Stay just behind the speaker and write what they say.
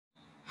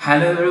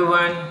Hello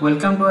everyone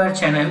welcome to our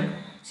channel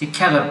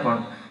शिक्षा दर्पण।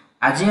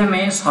 आज आम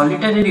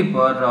सॉलिटरी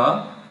रिपर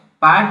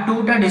पार्ट 2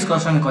 टा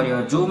डिस्कशन करियो।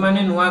 जो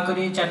माने नुआ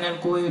करी चैनल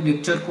को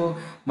लेक्चर को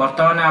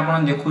वर्तमान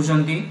आपण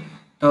देखुछंती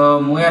तो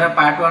मु यार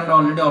पार्ट 1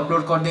 ऑलरेडी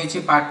अपलोड कर देछि।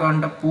 पार्ट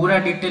 1 टा पूरा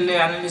detail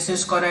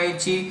analysis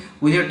कराइछि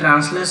with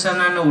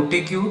translation and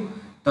ओटीक्यू।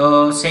 तो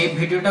सेही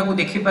वीडियोटा को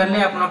देखि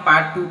पारले आपण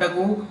पार्ट 2 टा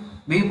को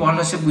भी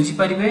भल से बुझी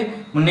पारिबे।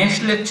 मु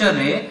नेक्स्ट लेक्चर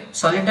रे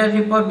सॉलिटरी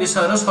रिपर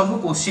विषय सब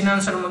क्वेश्चन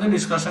आंसर मध्ये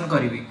डिस्कशन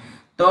करिवि।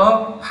 तो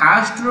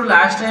फास्ट रु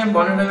लास्ट टाइम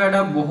बने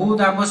रहा बहुत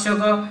आवश्यक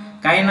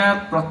कहीं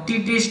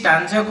प्रति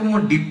स्टांजा को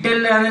मुझे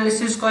डिटेल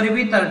एनालिसिस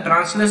करी तार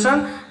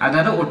ट्रांसलेशन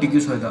आधार ओटीक्यू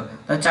सहित।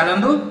 तो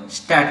चलतु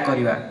स्टार्ट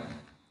करवा।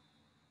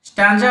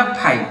 Stanza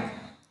 5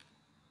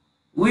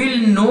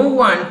 Will no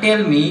one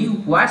tell me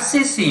what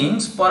she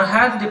sings?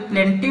 Perhaps the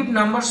plaintive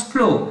numbers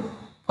flow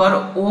for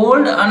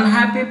old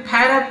unhappy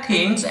fairer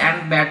things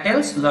and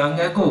battles long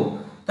ago।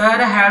 तो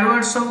यार हार्ड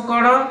वर्ड सब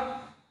कौन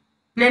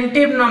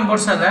प्लेंटिव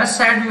नंबर्स है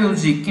सैड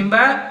म्यूजिक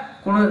किंबा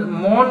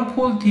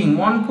मोर्नफुल थिंग।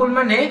 मोर्नफुल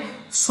माने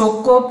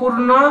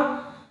शोकपूर्ण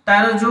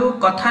तार जो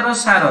कथार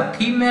सार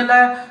थीम है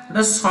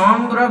गोटे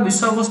सॉन्ग रो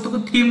विषय वस्तु को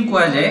थीम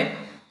कह जाए।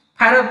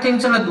 फायर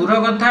थिंग्स है दूर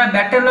कथा।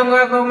 बैटल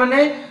लंगा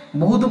माने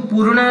बहुत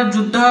पुराना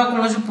युद्ध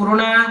कौन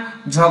पुराना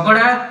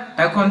झगड़ा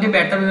कहते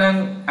बैटल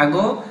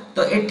आगो।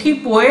 तो एठी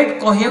पोएट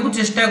कहया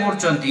चेष्टा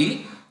करचंती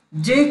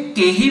जे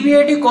केही भी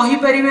एठी कहि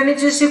परिबेनी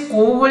जे से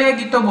को भलिया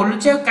गीत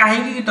बोलुची आ काहे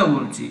गीत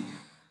बोलुची।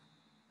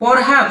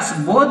 परहाप्स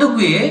बोध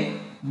हुए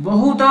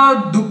बहुत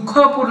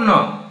दुखपूर्ण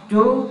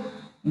जो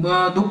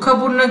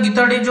दुखपूर्ण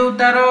गीतटी जो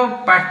तार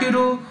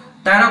पार्टीरू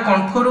तार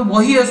कंठरू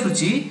बही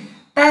आसुची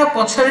ता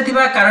पछरे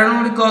थिबा कारण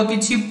गुड़िक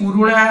किछि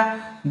पुरुणा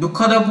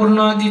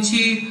दुखदपूर्ण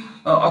किछि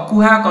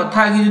अकुहा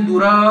कथा कि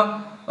दूर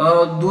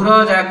दूर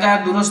जगह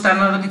दूर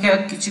स्थान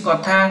किछि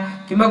कथा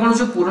किंबा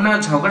कोनोसी पुरुणा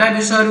झगड़ा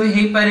विषय भी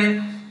हेई पारे।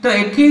 तो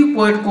एठी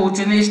पोएट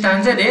कहउछन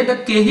स्टांजा रे तो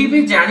केही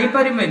भी जानि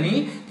परिबेनी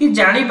कि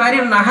जानि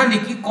पारि नाहांती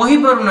कि कहि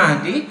पारु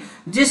नाहांती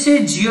जे से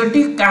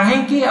जियोटी काहे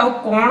कि आ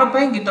कोन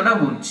पे गीतटा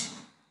बोलछि।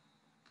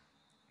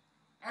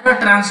 एरो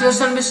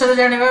ट्रांसलेशन विषय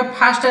जानिबा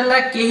फास्ट हला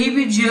केही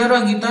भी जियोर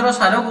गीतर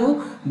सार को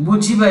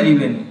बुझी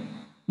परिबेनी।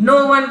 No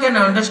one can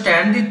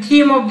understand the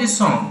theme of the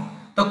song.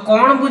 तो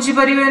कोन बुझी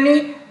परिबेनी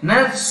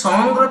ना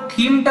सॉन्ग रो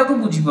थीम टा को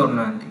बुझी पारु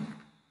नाहांती।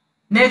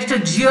 नेक्स्ट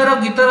जियोर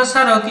गीतर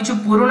सार किछु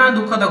पुराना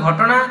दुखद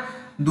घटना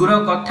दूर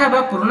कथा बा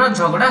पुराना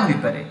झगड़ा होई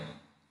पारे।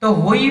 तो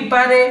होई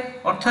पारे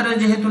अर्थ रे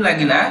जेहेतु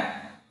लागिला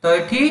तो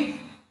एठी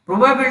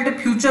प्रोबेबिलिटी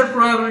फ्यूचर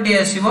प्रोबेबिलिटी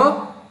आसीबो।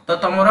 तो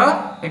तमरो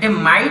एटे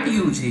might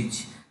use hitch.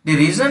 The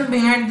reason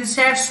behind the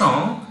sad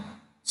song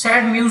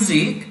sad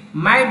music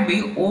might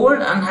be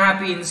old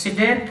unhappy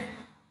incident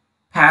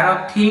fair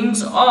of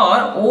things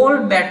और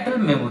ओल्ड बैटल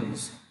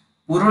मेमोरीज।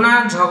 पुराना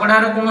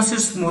झगड़ार कोनोसी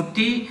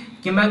स्मृति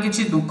किंबा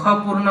किछि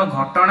दुखपूर्ण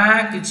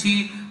घटना किछि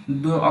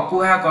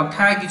अकुहा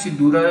कथा किछि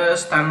दूर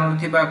स्थान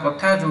थिबा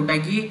कथा जोटा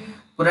कि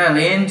पूरा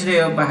रेंज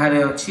रे बाहर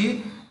अछि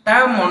ता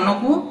मन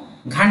को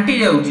घांटी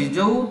जाउछि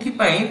जोथि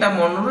पई ता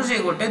मनरु से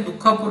गोटे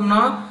दुखपूर्ण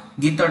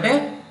गीतटे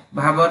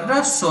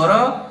भावरा स्वर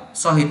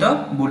सहित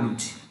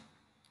बोलुछि।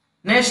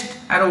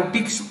 Next are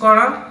ओटिक्स cone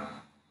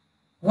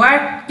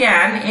what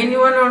can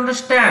anyone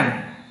understand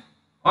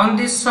on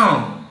this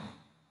song.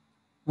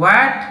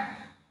 What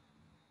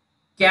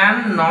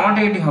can not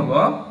eighty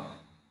हबो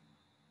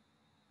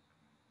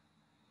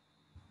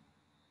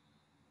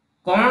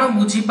कौन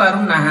बुझी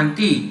पारु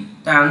नाहांती।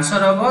 तो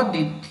आंसर हम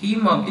the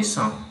theme of the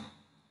song.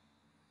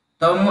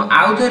 तो मु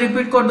आउ थे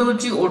रिपीट कर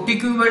दोची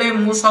ओटीक्यू बेले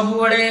मु सब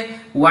बेले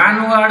वन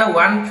वर्ड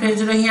वन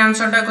फ्रेज रे ही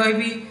आंसर टा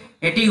कहबी।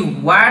 एटी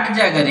व्हाट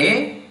जगह रे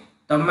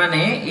त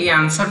माने ए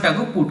आंसर टा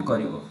को put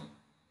करिवो।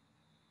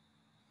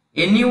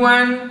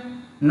 Anyone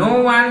no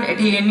one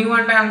eighty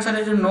anyone टा आंसर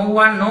है जो no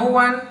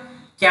one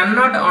can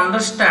not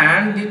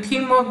understand the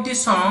theme of the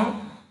song.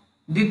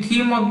 The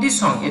theme of the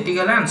song eighty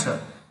गला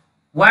answer.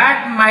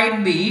 What might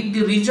be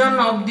the reason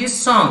of this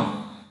song?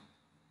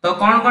 तो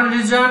कौन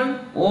reason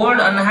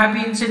old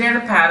unhappy incident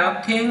fair of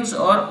things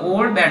और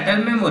old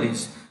battle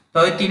memories.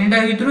 तो ये तीनटा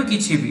भितर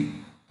किछि भी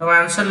तो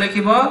आंसर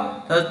लिखिबो।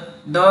 तो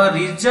the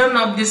reason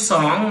of this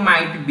song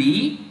might be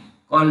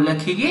कौन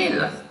लिखिकी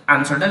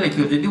आंसर टा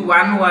लिखियो जदी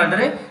वन वर्ड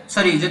रे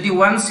सॉरी जदी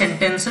वन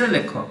सेंटेंस रे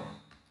लिखो।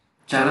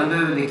 चलो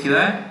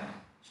देखिबा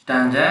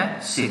stanza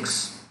 6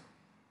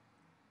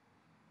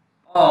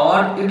 or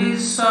it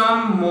is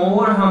some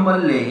more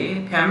humbly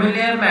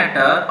familiar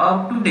matter of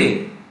today,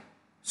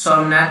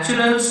 some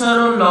natural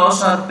sorrow,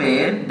 loss or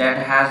pain that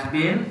has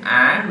been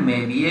and may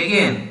be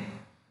again।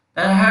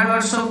 तार हार्ड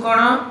वर्ड सब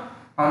कोन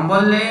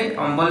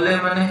humbly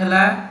माने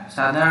हला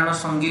साधारण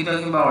संगीत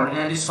किबा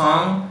ऑर्डिनरी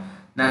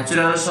सॉन्ग।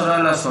 नेचुरल sorrow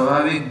हला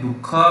स्वाभाविक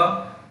दुख।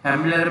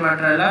 familiar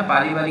matter हला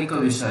पारिवारिक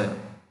विषय।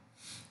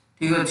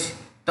 ठीक अछि।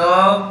 तो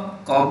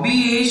कवि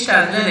ए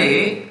स्टांजा रे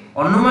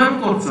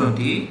अनुमान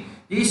करछथि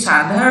ये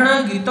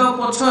साधारण गीत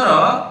पछर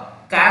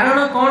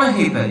कारण कौन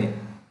है पारे।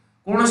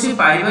 कौन सी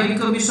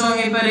पारिवारिक विषय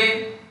है पारे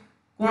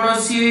कौन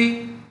सी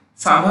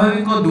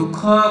स्वाभाविक दुख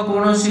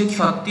कौन सी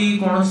क्षति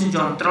कौन सी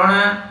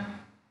जंत्रणा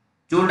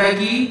जोटा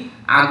कि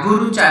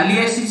आगुरु चली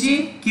आसी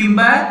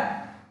किंबा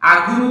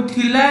आगुरु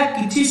थिला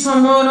किछि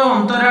समय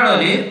अंतराल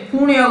रे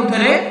पुणी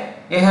आउथरे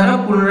एहार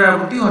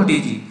पुनरावृत्ति घटी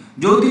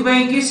जोथि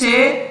पई कि से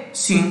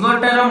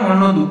सिंगरटार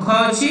मन दुख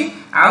अछि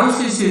आउ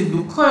से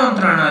दुख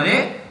यंत्रणा रे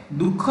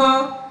दुख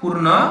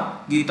पूर्ण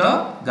गीत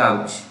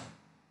गाउछि।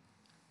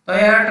 तो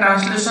यार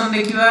ट्रांसलेशन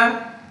देखिबा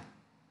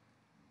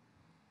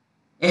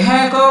यह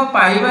एक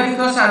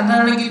पारिवारिक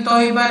साधारण गीत हो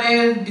पारे।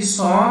 The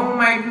song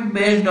might be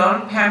based on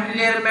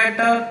familiar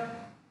matter.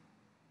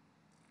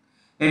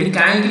 AD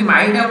काहे कि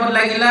माइट हमर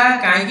लागिला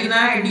काहे कि ना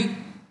एडी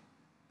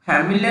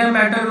फैमिलियर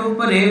मैटर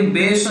ऊपर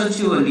बेस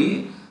अछि बोली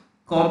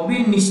कवि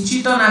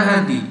निश्चित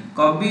नाहांती,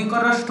 कवि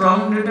कर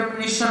स्ट्रांग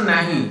डिटरमिनेशन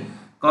नाही,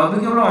 कवि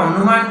केवल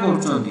अनुमान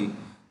करछंती।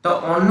 तो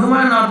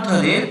अनुमान अर्थ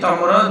रे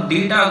तमरो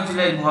दीटा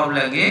ऑक्सिलरी वर्ब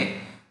लागे,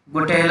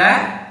 गोटे हला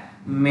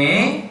मे,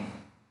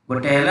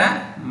 गोटे हला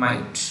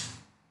माइट।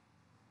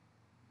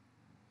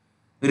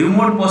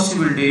 रिमोट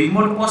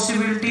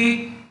पॉसिबिलिटी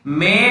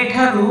मे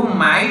ठारू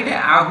माइट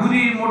आहुरी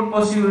रिमोट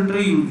पॉसिबिलिटी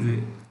रे यूज हुए,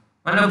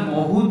 माने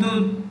बहुत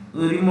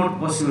रिमोट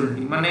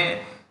पॉसिबिलिटी माने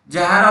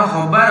जहार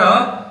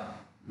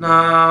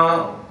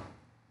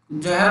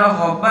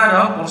हबार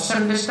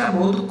परसेंटेज टा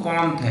बहुत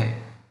कम थाए,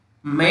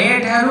 मे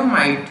ठारू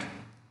माइट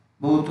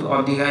बहुत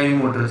अधिक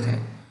रिमोट रे थाए।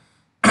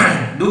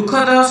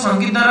 दुखद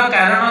संगीतर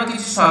कारण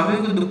किसी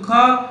स्वाभाविक दुख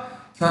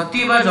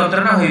क्षति बा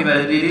जंत्रणा होई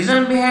पारे। The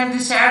reason behind the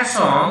sad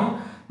song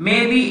may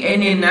be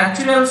any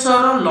natural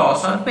sorrow,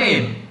 loss और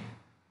पेन।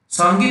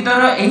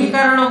 संगीतर एही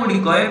कारण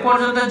गुड़िक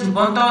एपर्यंत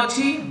जीवंत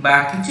अछि बा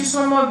किछि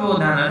समय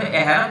व्यवधान रे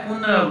एहार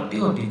पुनरावृत्ति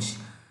घटिछि।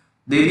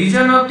 The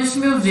reason of this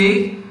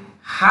music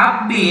have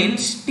been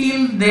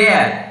still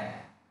there।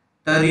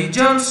 the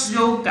reasons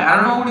जो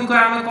कारण गुड़िक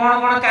आमे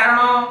कोन कारण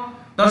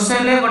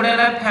दर्शाइले, गोटे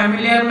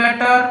फैमिलियर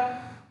मैटर,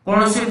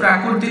 कौन सी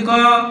प्राकृतिक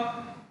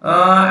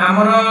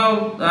आमर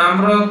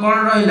कौन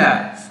रहिला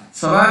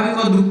स्वाभाविक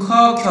दुख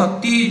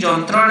क्षति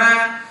जंत्रणा,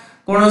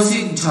 कौन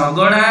सी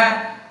झगड़ा,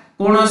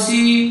 कौन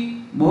सी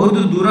बहुत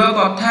दूर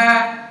कथा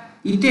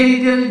इत्यादि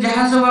इत्यादि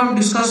जहाँ सब हम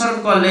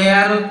डिस्कशन कले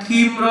यार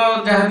थीम रो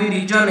जहाँ भी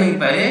रीजन हो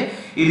पारे,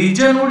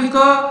 रीजन गुड़िक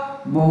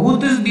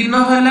बहुत दिन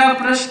है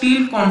पूरा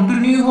स्टिल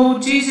कंटिन्यू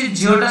होउची से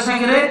झियोटा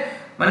संगे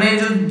माने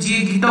जो जी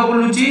गीत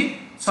बोलुची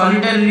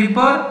सॉलिटरी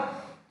रिपर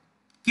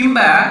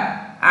किंबा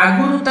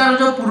आगुरु तार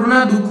जो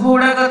पुराना दुख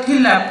गुड़ाक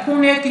थिला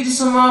पुणे किछि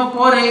समय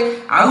परे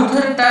आउ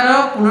थरे तार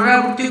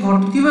पुनरावृत्ति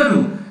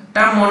घटुथिबारु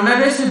ता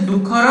मनरे से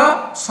दुखर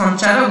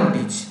संचार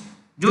घटिछि,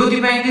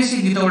 जोथि पई कि से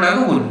गीत गुड़ाक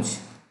बोलुछि।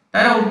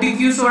 तार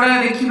ओटीक्यूज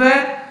गुड़ा देखिबा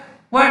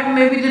what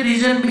may be the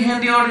reason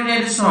behind the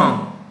ordinary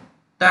song.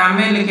 ता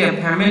हमें लिखे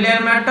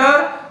फैमिलियर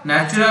मैटर,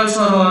 नेचुरल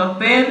सॉरो और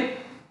पेन,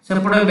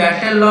 सेपटे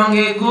बैटल लॉन्ग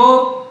एगो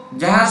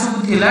जहाँ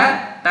सब थिला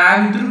ता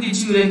भितर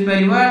किछि भी लिख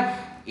परिबा।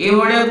 ए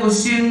बडे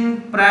क्वेश्चन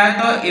प्राय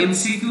तो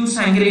एमसीक्यू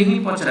संगे ही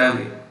पचरा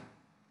हुए।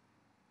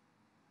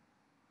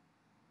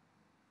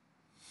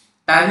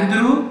 ता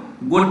भितर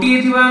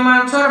गोटिए थिबा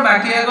आंसर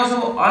बाकी जाक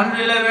सब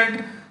अनरिलेवेंट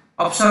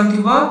ऑप्शन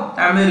थिबो,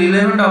 ता हमें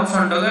रिलेवेंट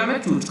ऑप्शन टके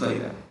हमें चूज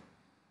करिबा।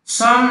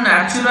 Some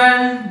natural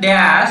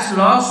dash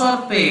loss or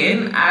pain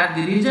are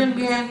the reason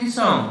behind the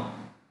song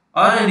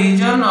or a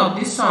reason of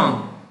the song।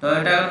 तो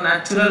एटा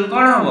natural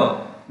कौन हबो,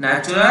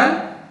 natural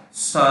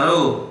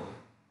sorrow।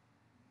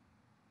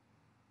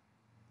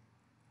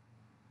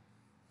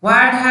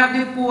 What have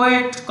the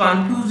poet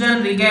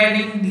confusion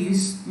regarding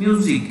this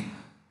music।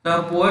 तो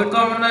poet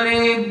को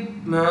मनरे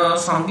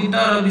संगीत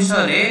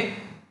विषय रे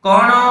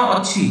कौन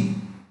अछि,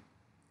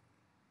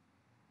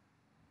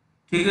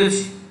 ठीक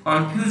अछि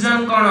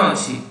कंफ्यूजन कौन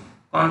अछि,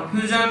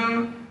 कंफ्यूजन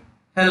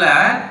हैला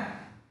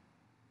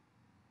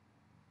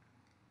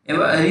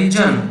एबा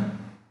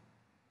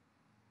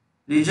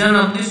रीजन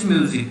ऑफ दिस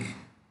म्यूजिक।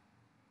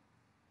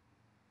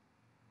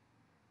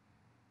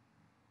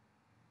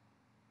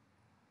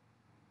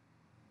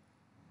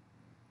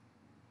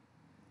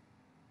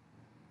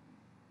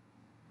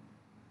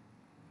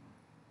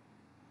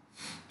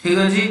 ठीक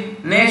अछि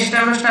नेक्स्ट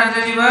हम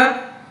स्टांजा जीवा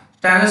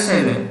stanza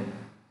 7।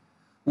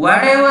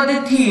 Whatever the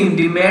theme,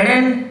 the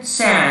maiden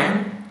sang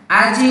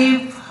as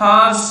if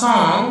her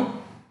song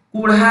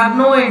could have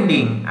no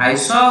ending। I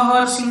saw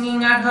her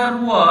singing at her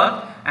work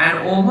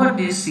and over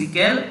this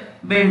sickle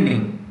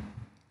bending।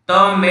 तो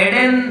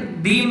maiden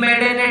दी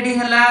maiden eighty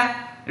हला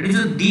eighty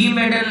जो दी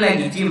maiden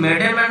लागी जी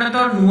maiden माने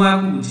तो नुआ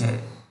को बुझे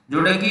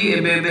जोटा कि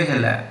एबे एबे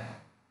हला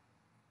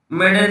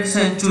maiden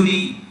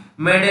century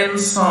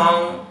maiden song,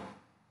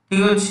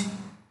 ठीक अछि।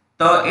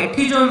 तो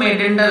एठी जो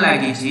maiden टा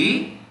लागी छी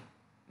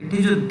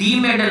एठी जो दी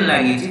मेडल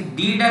लागी छी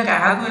डी टा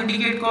काहा को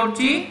इंडिकेट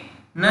करची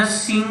ना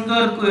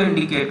सिंगर को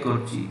इंडिकेट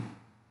करची।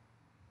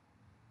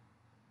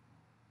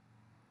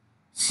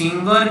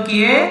 सिंगर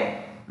किए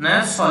ना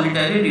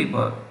सॉलिटरी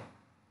रिपर।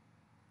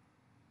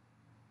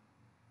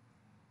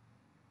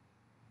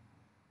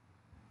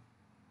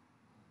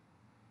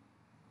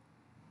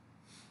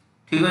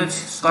 ठीक है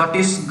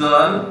स्कॉटिश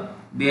गर्ल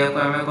बिया को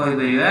हमें कहि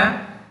परिबा।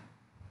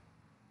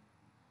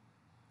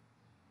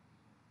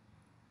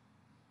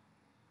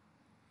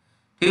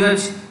 ठीक है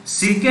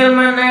सिकल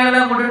माने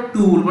गला गोटे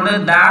टूल गोटे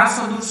दा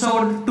सदृश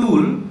गोटे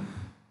टूल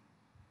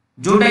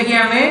जोटा कि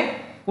आमे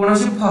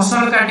कोनोसी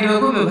फसल काटिबा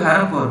को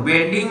व्यवहार कर।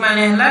 बेंडिंग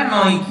माने हला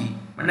नई की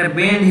माने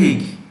बेंड हे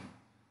की।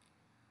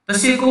 तो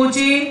से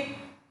कहूची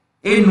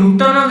ए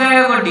नूतन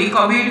गायकटी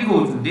कवि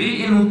कहउछंती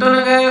ए नूतन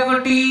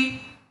गायकटी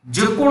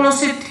जो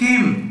कोनोसी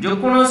थीम जो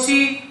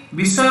कोनोसी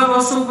विषय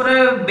वस्तु पर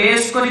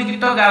बेस करी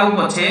गीत गाउ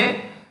पछे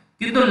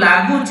किंतु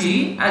लागुची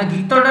आ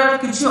गीतटार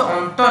किछि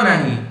अंत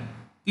नाही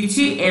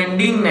किछि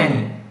एंडिंग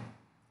नाही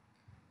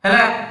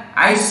हला।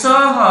 I saw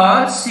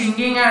her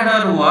singing at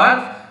her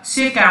work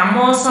से काम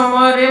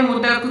समय रे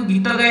मुता को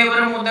गीत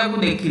गाइबार मुता को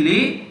देखिली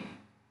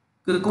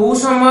को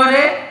समय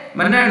रे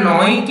माने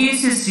नई की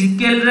से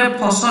सिकेल रे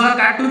फसल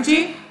काटुची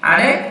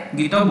आरे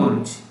गीत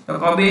बोलुची। तो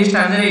कवि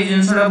स्टैंडर ए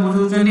जिंसडा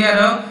बुझुचंदी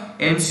यार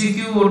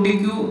एमसीक्यू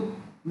ओटीक्यू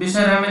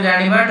विषय हमें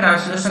जानिबा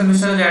ट्रांसलेशन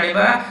विषय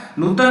जानिबा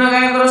नूतन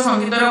गायकर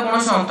संगीतर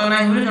कोनोसी अंत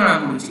नाही बोली जणा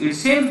पडुची। It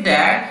seems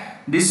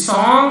that this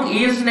song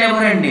is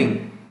never ending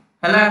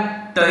हला।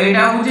 तो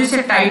एटा होची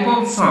से type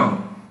of song.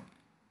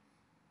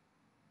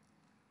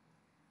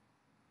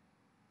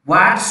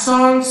 What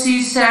song she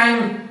sang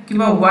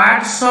किबा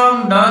what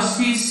song does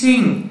she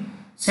सिंग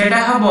सेटा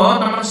हबो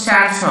तमर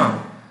सैड सॉन्ग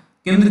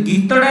किंतु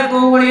गीतटा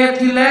को भलिया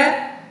थिला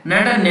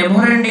नाटा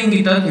नेवर एंडिंग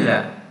गीत थिला।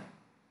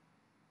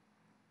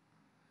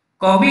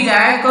 कवि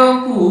गायक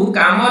को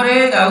काम रे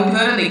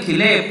गाउथिबार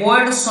देखिले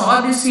poet saw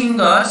the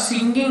singer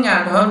singing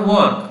at her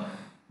work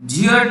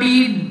झियटी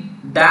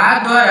दा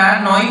द्वारा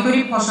नई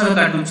करी फसल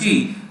काटुची।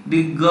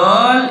 The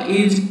girl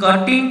is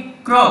cutting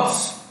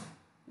crops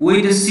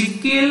with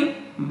sickle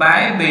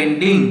bye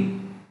bending.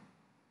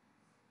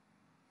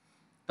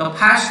 तो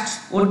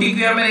फर्स्ट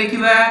ओटीक्यू हमें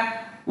देखिबा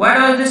what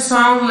was the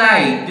song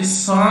like the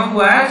song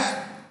was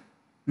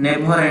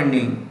never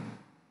ending.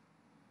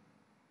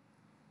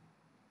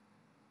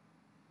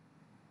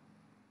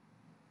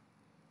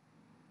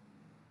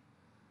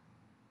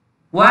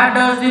 What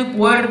does the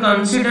poet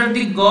consider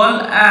the girl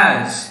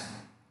as?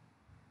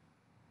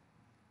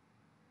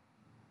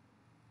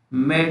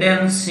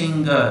 Maiden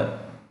singer।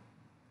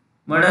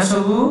 मडा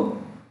सबु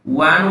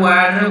one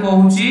word रे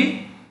कहूची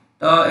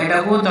तो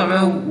एटा को तमे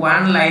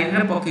one line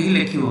रे पकई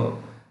लिखिबो।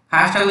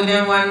 First को जे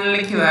one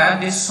लिखिबा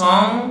the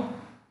song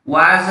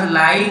was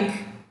like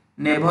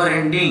never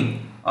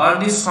ending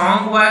और the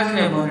song was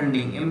never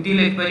ending एमती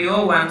लिख परियो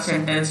वन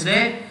सेंटेंस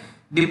रे।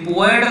 The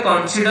poet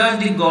considers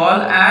the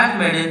girl as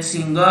maiden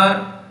singer।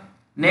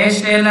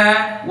 Next है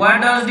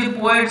what does the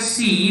poet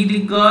see the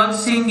girl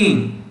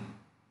singing?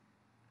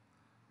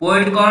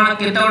 Poet कौन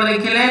केतोड़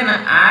देखिले ना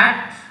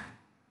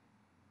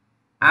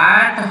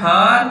at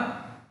her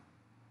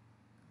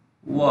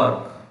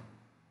work।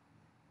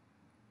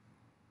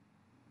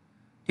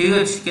 ठीक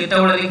है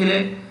केतोड़ देखिले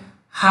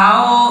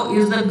how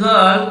is the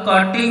girl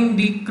cutting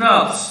the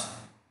crops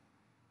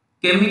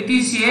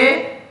केमिति से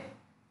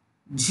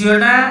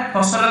झियोडा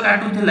फसल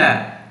काटुथिला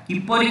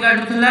किपरि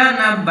काटुथिला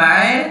ना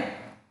bye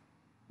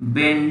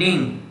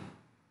bending.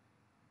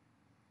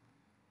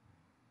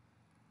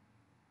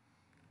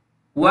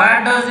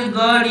 What does the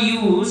girl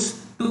use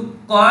to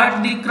cut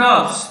the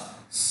crops?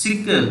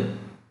 Sickle।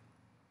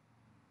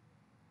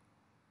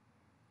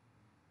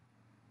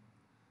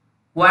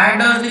 Why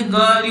does the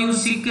girl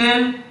use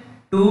sickle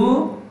to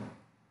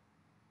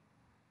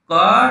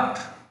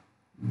cut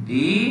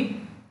the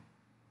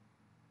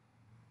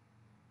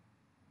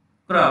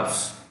crops?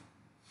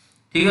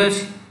 ठीक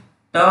अछि।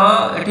 तो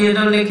एठी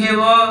तो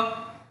लिखेबो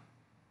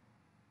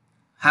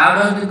how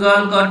does the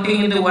girl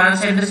cutting in the one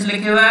sentence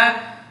लिखेबा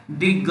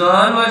the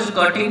girl was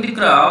cutting the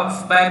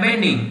crops by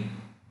bending।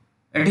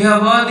 एठी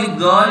हबो the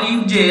girl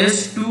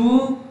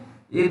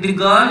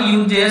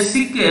uses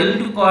sickle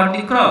to cut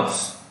the crops।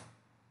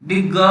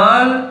 the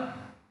girl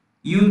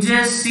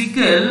uses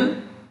sickle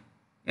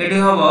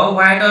एठी हबो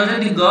why does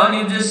the girl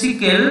uses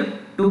sickle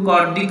to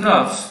cut the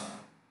crops।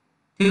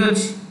 ठीक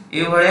अछि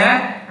ए भलिया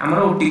हमर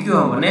ओटीक्यू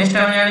हबो। Next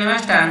हम जानिबा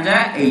stanza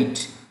 8।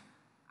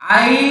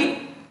 I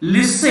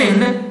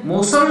listened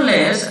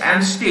motionless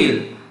and still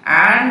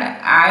and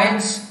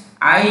as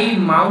I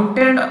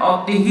mounted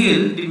up the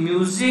hill the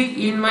music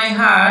in my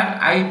heart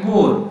I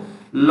bore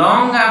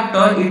long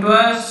after it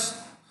was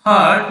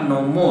heard no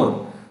more।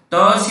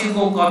 तो सी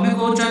को कवि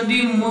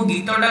कहउचंदी मो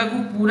गीतटा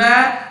को पूरा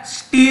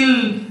स्टिल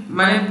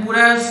माने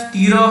पूरा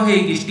स्थिर है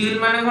कि स्टिल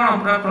माने कोन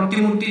पूरा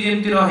प्रतिमूर्ति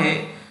जेंति रहे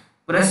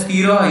पूरा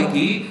स्थिर है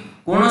कि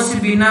कोनोसी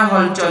बिना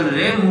हलचल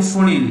रे मु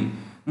सुनिली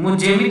मु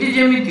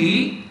जेमिति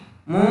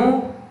मु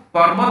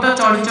पर्वत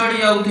चढ़ी चढ़ी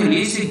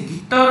जाउथली से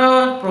गीतर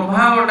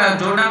प्रभावटा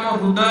जोडा मो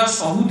हृदय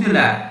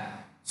सहुथिला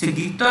से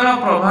गीतर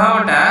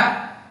प्रभावटा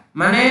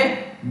माने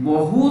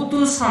बहुत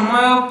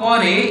समय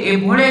परे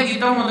एभळे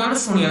गीत मोदर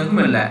सुनिया को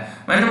मिलला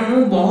माने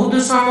मु बहुत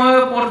समय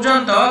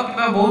पर्यंत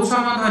किबा बहुत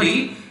समय धरी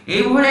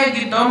एभळे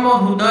गीत मो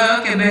हृदय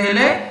केबे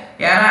हेले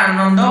यार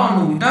आनंद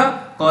अनुभूत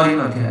करि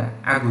नथिला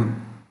आगु।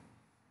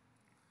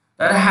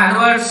 तर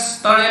हार्डवर्ड्स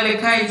तळे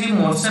लिखा है जी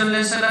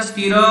मोशनलेस ला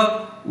स्थिर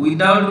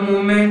विदाउट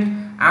मूवमेंट।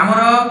 हमर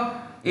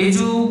ए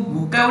जो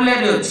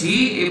वोकाबुलरी अछि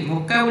ए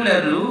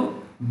वोकाबुलरी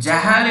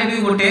जहाले भी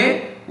गोटे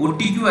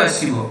ओटीक्यू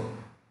आसीबो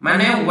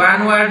माने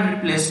वन वर्ड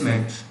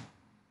रिप्लेसमेंट।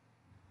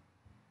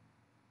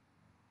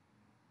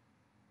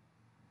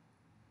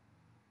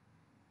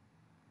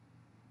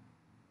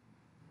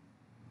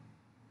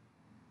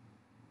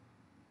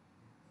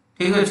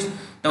 ठीक अछि।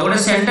 तो गोटे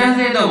सेंटेंस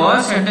दे दबो,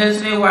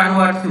 सेंटेंस रे वन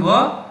वर्ड थिबो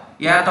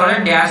या तळे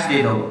डैश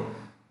दे दबो,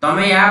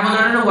 तमे या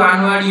बदले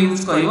वन वर्ड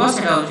यूज करिवो,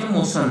 सेटा होची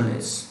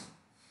मोशनलेस।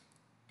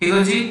 ठीक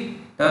अछि।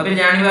 तबे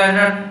जानिबा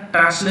एटा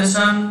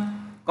ट्रांसलेशन।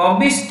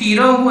 कवि स्थिर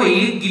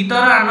होई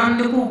गीतर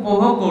आनंद को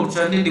उपभोग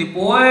करछन्ति। The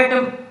poet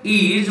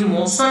is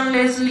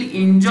motionlessly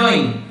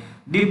enjoying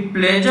the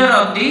pleasure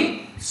of the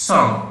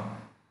song.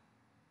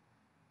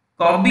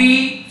 कवि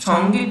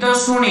संगीत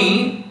सुनी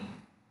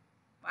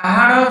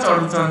पहाड़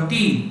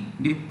चढ़ुछन्ति।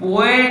 The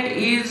poet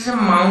is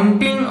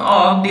mounting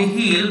up the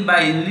hill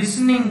by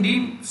listening the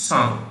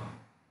song.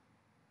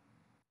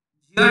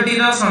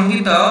 झियोटीर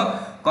संगीत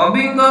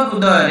कविंग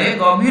हृदय रे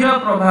गभीर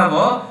प्रभाव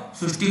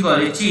सृष्टि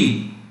करिछि।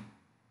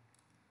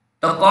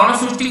 तो कौन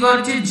सृष्टि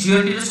करिछि?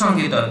 झियोटीर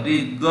संगीत, द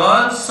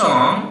गर्ल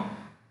सॉन्ग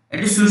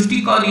एटी सृष्टि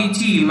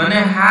करिछि माने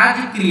has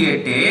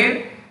created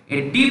a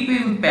deep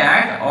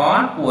impact on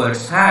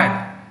poets heart.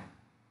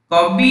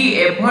 कवि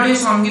एभली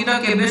संगीत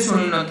केबे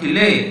सुनि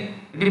नथिले,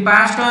 एटी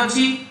पास्ट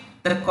अछि।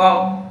 The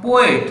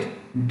poet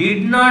did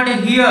not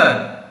here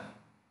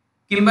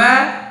किबा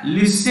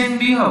listen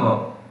भी हबो।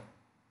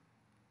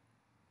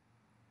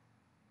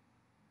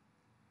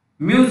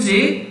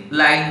 Music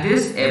like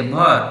this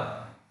ever.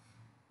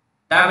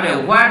 ताबरे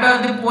what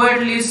does the poet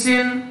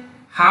listen,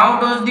 how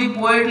does the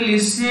poet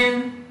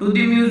listen to the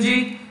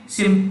music.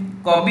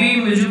 कवि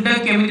music टा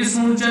केमिति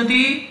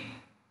सुनुचंती,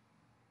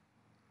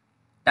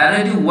 तारे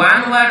यदि वन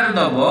वर्ड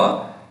दबो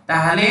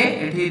ताहले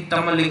एठी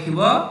तम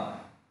लिखिबो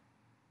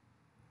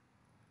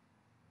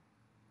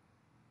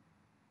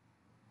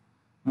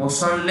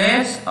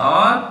मोशनलेस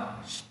और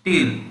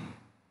स्टिल।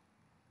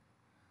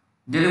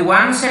 यदि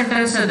वन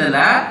सेंटेंस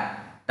देला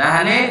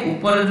ताहले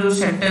ऊपर जो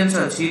सेंटेंस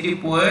अछि the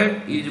poet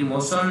is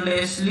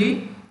motionlessly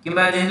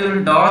किबा जेतु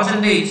dot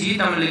देइछि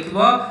तम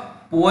लिखिबो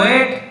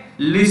poet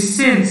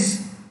lessons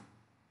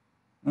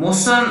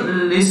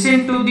listen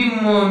to the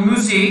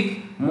music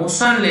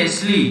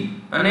motionlessly,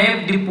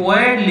 and the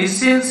poet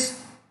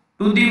listens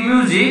to the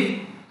music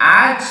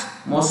as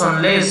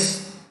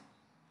motionless.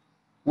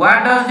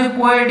 What does the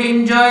poet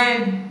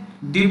enjoy?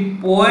 The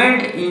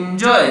poet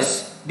enjoys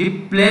the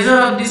pleasure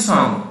of the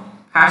song.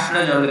 First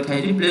la jab likha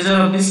hai the pleasure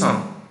of the song.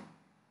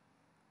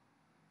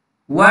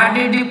 What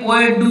did the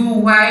poet do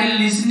while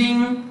listening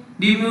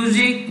the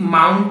music?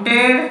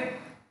 Mounted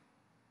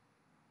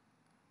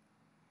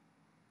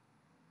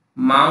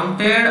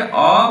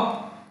up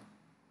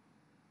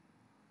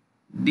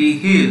the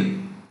hill।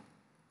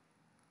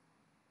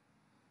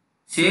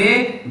 से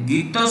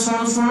गीत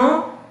सुनु सुनु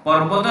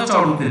पर्वत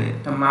चढ़ुथिले।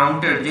 तो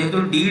mounted जेहेतु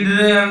deed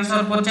रे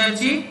answer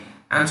पचाछि,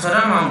 answer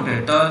mounted.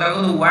 तो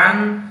ताको वन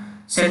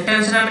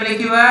सेंटेंस रे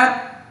लिखिबा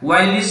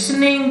while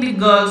listening the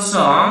girl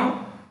song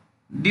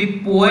the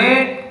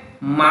poet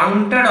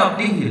mounted up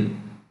the hill।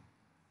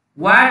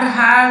 What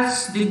has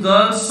the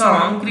girl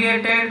song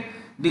created?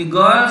 The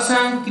girl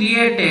song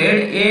created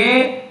a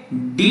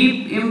deep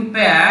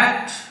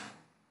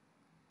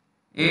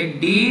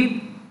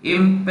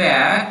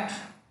impact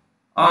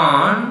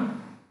on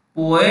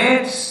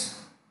poet's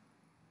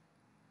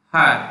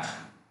heart।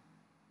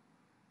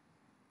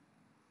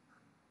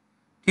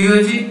 ठीक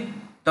अछि।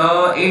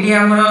 तो एठी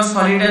हमर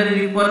solitary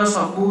ripper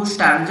सब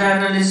stanza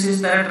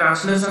analysis तार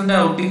translation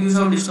तार ओटीक्यू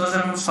सब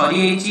discussion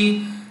सरी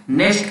आइछि।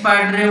 नेक्स्ट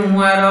पार्ट रे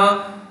मुआर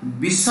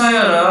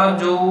विषय रो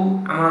जो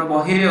हमर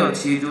बही रे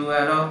अछि, जो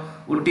यार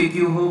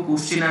ओटीक्यू हो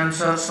क्वेश्चन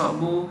आंसर सब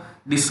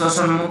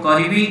डिस्कशन मु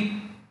करिवि।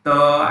 तो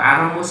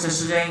आरंभ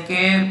शेष जाए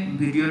के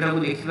वीडियोटा को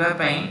देखिबा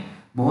पई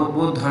बहुत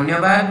बहुत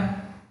धन्यवाद।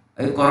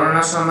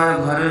 कोरोना समय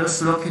घर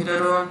सुरक्षित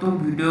रहंतु,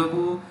 वीडियो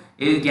को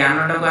ए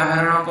ज्ञानटा को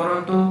आहरण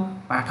करंतु,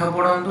 पाठ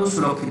पढ़ंतु,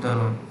 सुरक्षित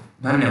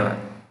रहंतु। धन्यवाद।